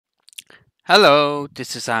Hello,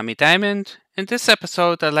 this is Ami Diamond. In this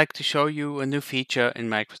episode, I'd like to show you a new feature in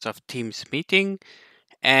Microsoft Teams Meeting,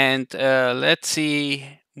 and let's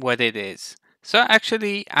see what it is. So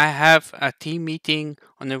actually, I have a team meeting.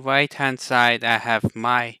 On the right-hand side, I have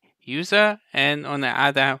my user, and on the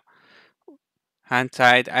other hand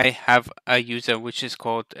side, I have a user which is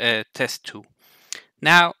called test2.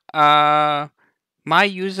 Now, my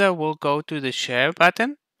user will go to the share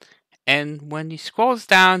button. And when he scrolls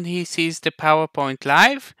down, he sees the PowerPoint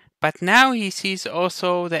Live, but now he sees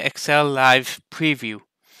also the Excel Live preview.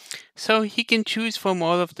 So he can choose from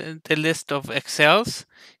all of the list of Excels.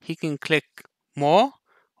 He can click more,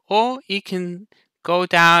 or he can go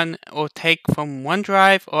down or take from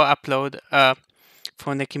OneDrive or upload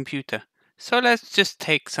from the computer. So let's just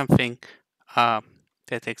take something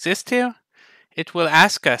that exists here. It will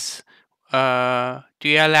ask us, do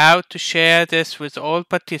you allow to share this with all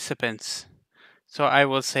participants? So I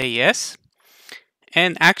will say yes.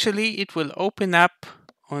 And actually it will open up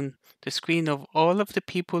on the screen of all of the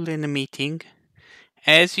people in the meeting.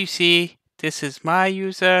 As you see, this is my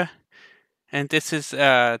user and this is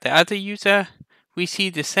the other user. We see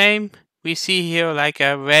the same. We see here like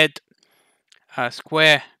a red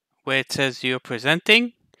square where it says you're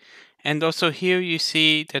presenting. And also here you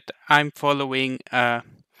see that I'm following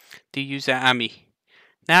the user Ami.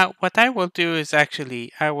 Now what I will do is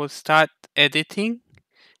actually I will start editing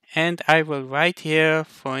and I will write here,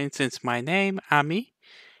 for instance, my name, Ami,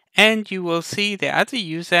 and you will see the other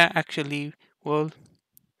user actually will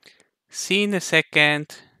see in a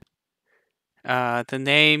second the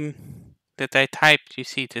name that I typed. You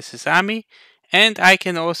see this is Ami, and I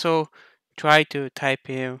can also try to type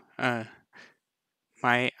here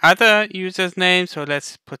my other user's name. So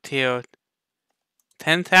let's put here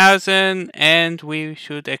 10,000, and we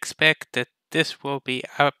should expect that this will be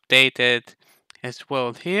updated as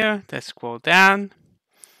well here. Let's scroll down.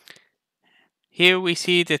 Here we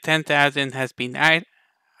see the 10,000 has been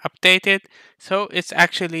updated. So it's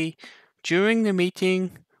actually during the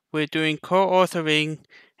meeting, we're doing co-authoring,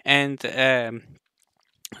 and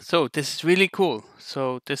so this is really cool.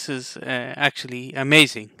 So this is actually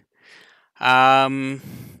amazing.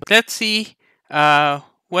 Let's see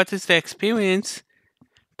what is the experience.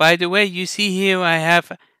 By the way, you see here I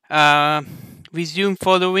have resume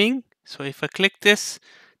following. So if I click this,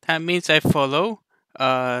 that means I follow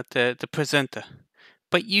the presenter.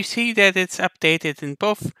 But you see that it's updated in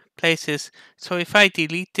both places. So if I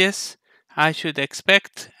delete this, I should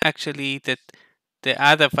expect actually that the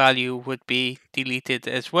other value would be deleted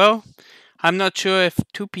as well. I'm not sure if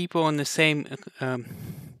two people on the same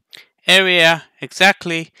area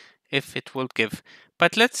exactly if it will give.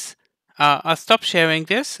 But I'll stop sharing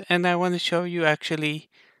this, and I want to show you actually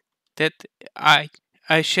that I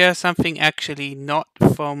share something actually not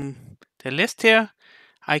from the list here.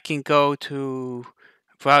 I can go to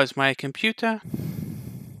browse my computer.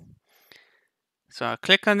 So I'll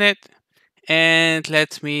click on it and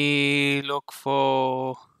let me look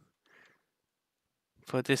for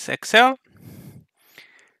this Excel.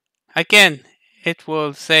 Again, it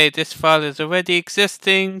will say this file is already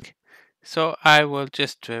existing. So I will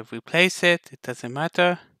just replace it. It doesn't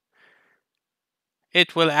matter.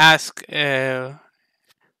 It will ask, will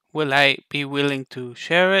I be willing to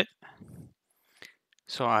share it?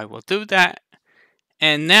 So I will do that.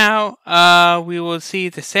 And now we will see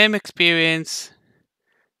the same experience.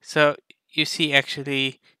 So you see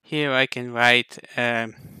actually here I can write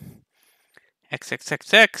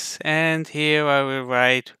XXXX, and here I will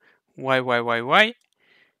write YYYY.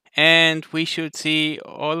 And we should see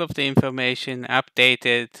all of the information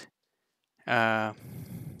updated.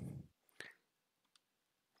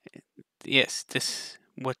 Yes, this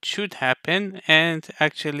what should happen, and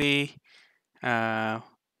actually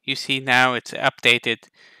you see now it's updated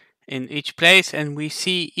in each place, and we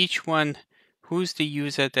see each one who's the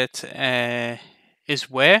user that is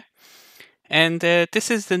where. And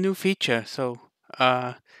this is the new feature. So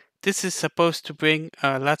this is supposed to bring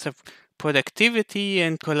lots of productivity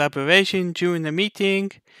and collaboration during the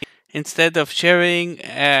meeting. Instead of sharing,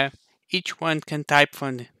 each one can type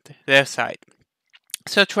from their side.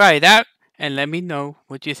 So try it out and let me know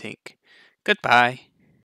what you think. Goodbye.